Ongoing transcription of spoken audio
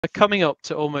Coming up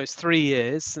to almost 3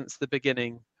 years since the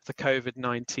beginning of the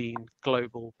COVID-19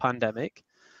 global pandemic.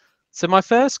 So my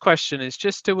first question is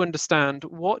just to understand,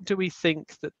 what do we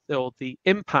think that, or the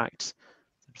impact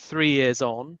 3 years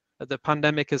on, that the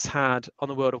pandemic has had on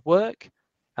the world of work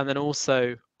and then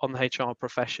also on the HR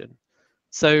profession?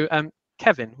 So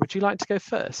Kevin, would you like to go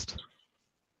first?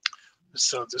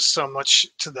 So there's so much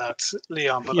to that,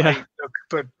 Leon, but Yeah.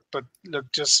 but look,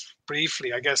 just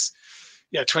briefly, I guess,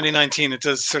 yeah, 2019, it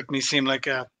does certainly seem like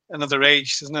another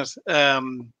age, doesn't it?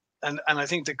 And I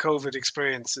think the COVID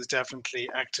experience has definitely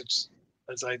acted,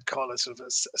 as I'd call it, sort of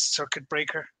a circuit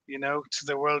breaker, to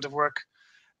the world of work.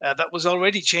 That was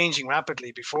already changing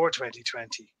rapidly before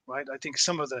 2020, right? I think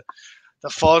some of the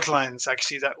fault lines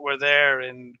actually that were there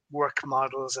in work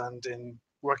models and in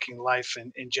working life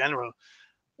in general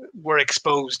were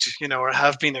exposed, or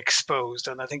have been exposed,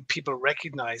 and I think people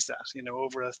recognize that,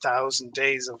 over 1,000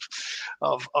 days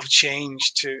of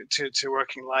change to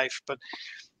working life. But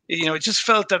it just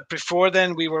felt that before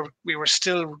then we were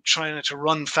still trying to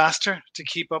run faster to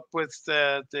keep up with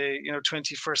the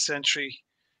 21st century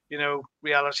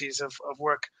realities of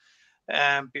work,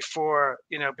 before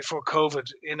COVID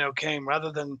came,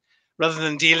 rather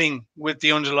than dealing with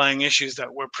the underlying issues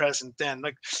that were present then.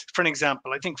 Like, for an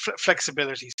example, I think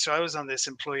flexibility. So I was on this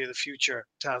Employee of the Future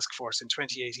task force in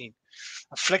 2018.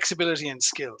 Flexibility and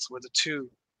skills were the two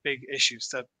big issues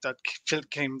that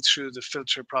came through the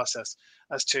filter process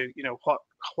as to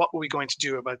what were we going to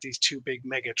do about these two big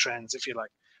mega trends, if you like,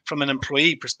 from an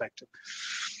employee perspective.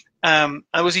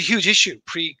 It was a huge issue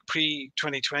pre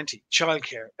 2020: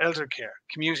 childcare, elder care,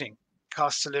 commuting,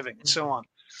 costs of living, and so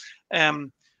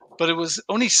on. But it was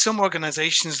only some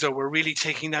organizations, though, were really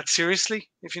taking that seriously,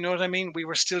 if you know what I mean. We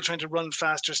were still trying to run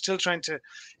faster, still trying to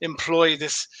employ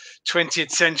this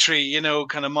 20th century,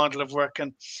 kind of model of work.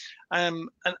 And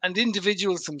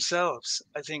individuals themselves,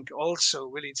 I think, also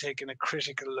really taken a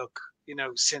critical look,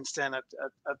 since then at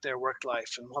their work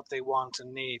life and what they want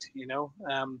and need,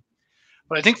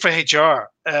 But I think for HR,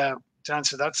 to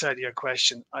answer that side of your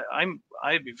question,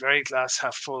 I'd be very glass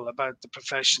half full about the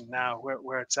profession now,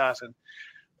 where it's at and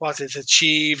what it's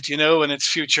achieved, and its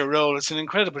future role. It's an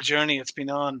incredible journey it's been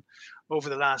on over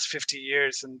the last 50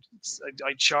 years, and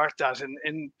I chart that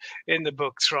in the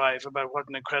book Thrive, about what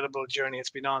an incredible journey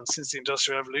it's been on since the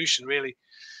Industrial Revolution, really.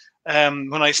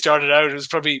 When I started out, it was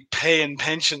probably pay and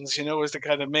pensions, was the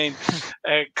kind of main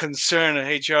concern of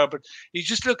HR. But you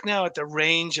just look now at the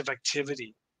range of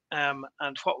activity and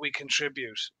what we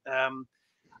contribute.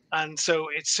 And so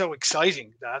it's so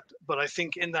exciting but I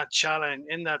think in that challenge,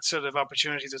 in that sort of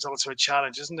opportunity, there's also a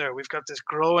challenge, isn't there? We've got this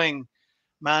growing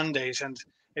mandate, and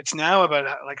it's now about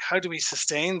how do we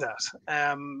sustain that,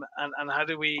 and how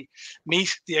do we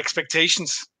meet the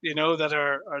expectations, that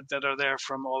are there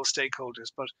from all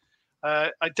stakeholders. But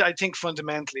I think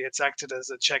fundamentally it's acted as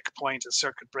a checkpoint, a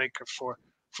circuit breaker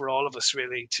for all of us,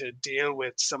 really, to deal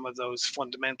with some of those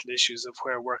fundamental issues of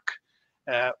where work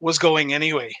was going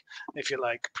anyway, if you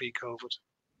like, pre-COVID.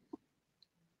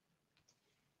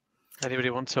 Anybody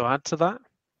want to add to that?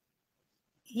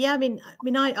 Yeah,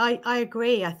 I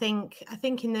agree. I think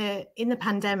in the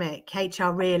pandemic,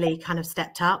 HR really kind of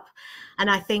stepped up, and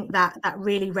I think that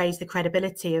really raised the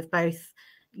credibility of both,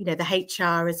 the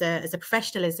HR as a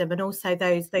professionalism, and also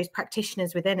those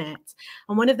practitioners within it.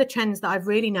 And one of the trends that I've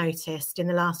really noticed in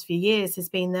the last few years has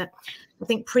been that I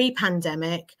think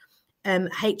pre-pandemic,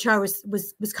 HR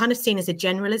was kind of seen as a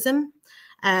generalism.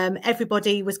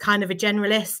 Everybody was kind of a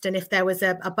generalist, and if there was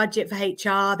a budget for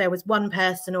HR, there was one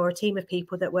person or a team of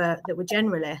people that were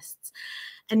generalists.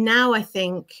 And now I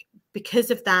think, because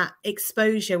of that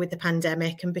exposure with the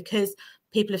pandemic, and because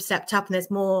people have stepped up and there's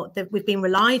more that we've been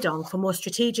relied on for more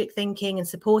strategic thinking and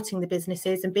supporting the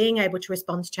businesses and being able to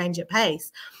respond to change at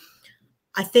pace,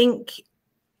 I think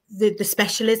the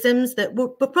specialisms that were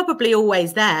probably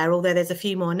always there, although there's a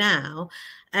few more now,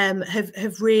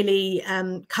 have really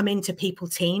come into people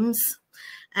teams.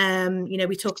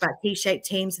 We talk about T-shaped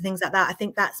teams and things like that. I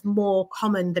think that's more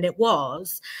common than it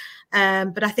was.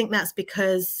 But I think that's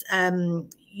because,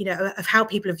 of how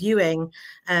people are viewing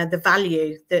the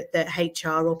value that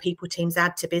HR or people teams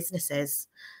add to businesses.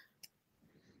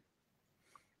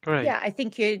 Great. Yeah, I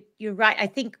think you're right. I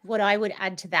think what I would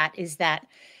add to that is that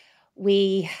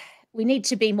we need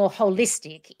to be more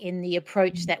holistic in the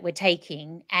approach that we're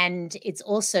taking. And it's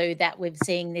also that we're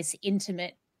seeing this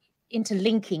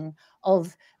interlinking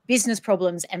of business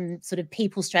problems and sort of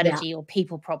people strategy or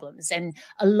people problems. And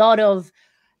a lot of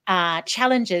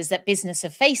challenges that business are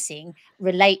facing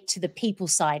relate to the people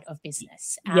side of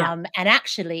business. And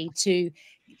actually to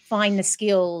find the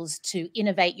skills to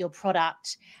innovate your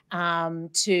product,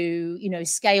 to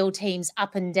scale teams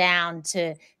up and down,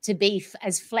 to be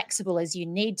as flexible as you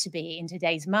need to be in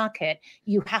today's market,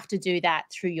 you have to do that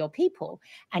through your people.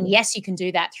 And yes, you can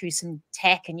do that through some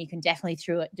tech, and you can definitely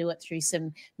do it through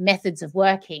some methods of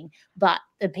working, but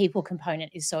the people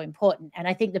component is so important. And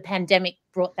I think the pandemic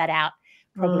brought that out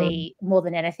probably more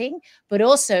than anything, but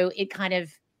also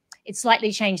it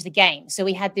slightly changed the game. So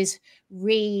we had this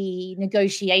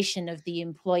renegotiation of the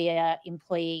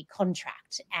employer-employee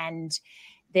contract, and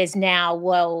there's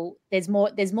now, there's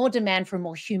more demand for a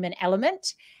more human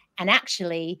element, and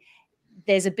actually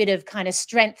there's a bit of kind of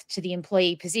strength to the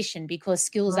employee position because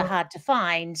skills are hard to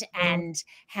find, and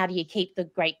how do you keep the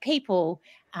great people?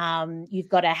 You've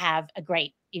got to have a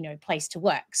great place to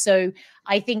work. So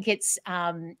I think it's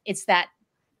that.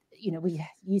 We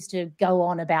used to go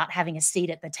on about having a seat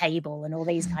at the table and all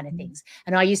these kind of things.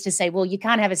 And I used to say, well, you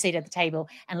can't have a seat at the table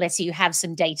unless you have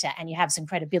some data and you have some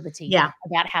credibility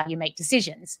about how you make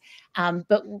decisions.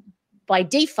 But by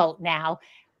default now,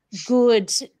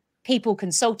 good people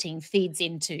consulting feeds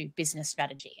into business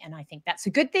strategy. And I think that's a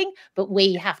good thing, but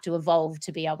we have to evolve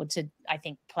to be able to, I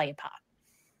think, play a part.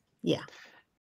 Yeah.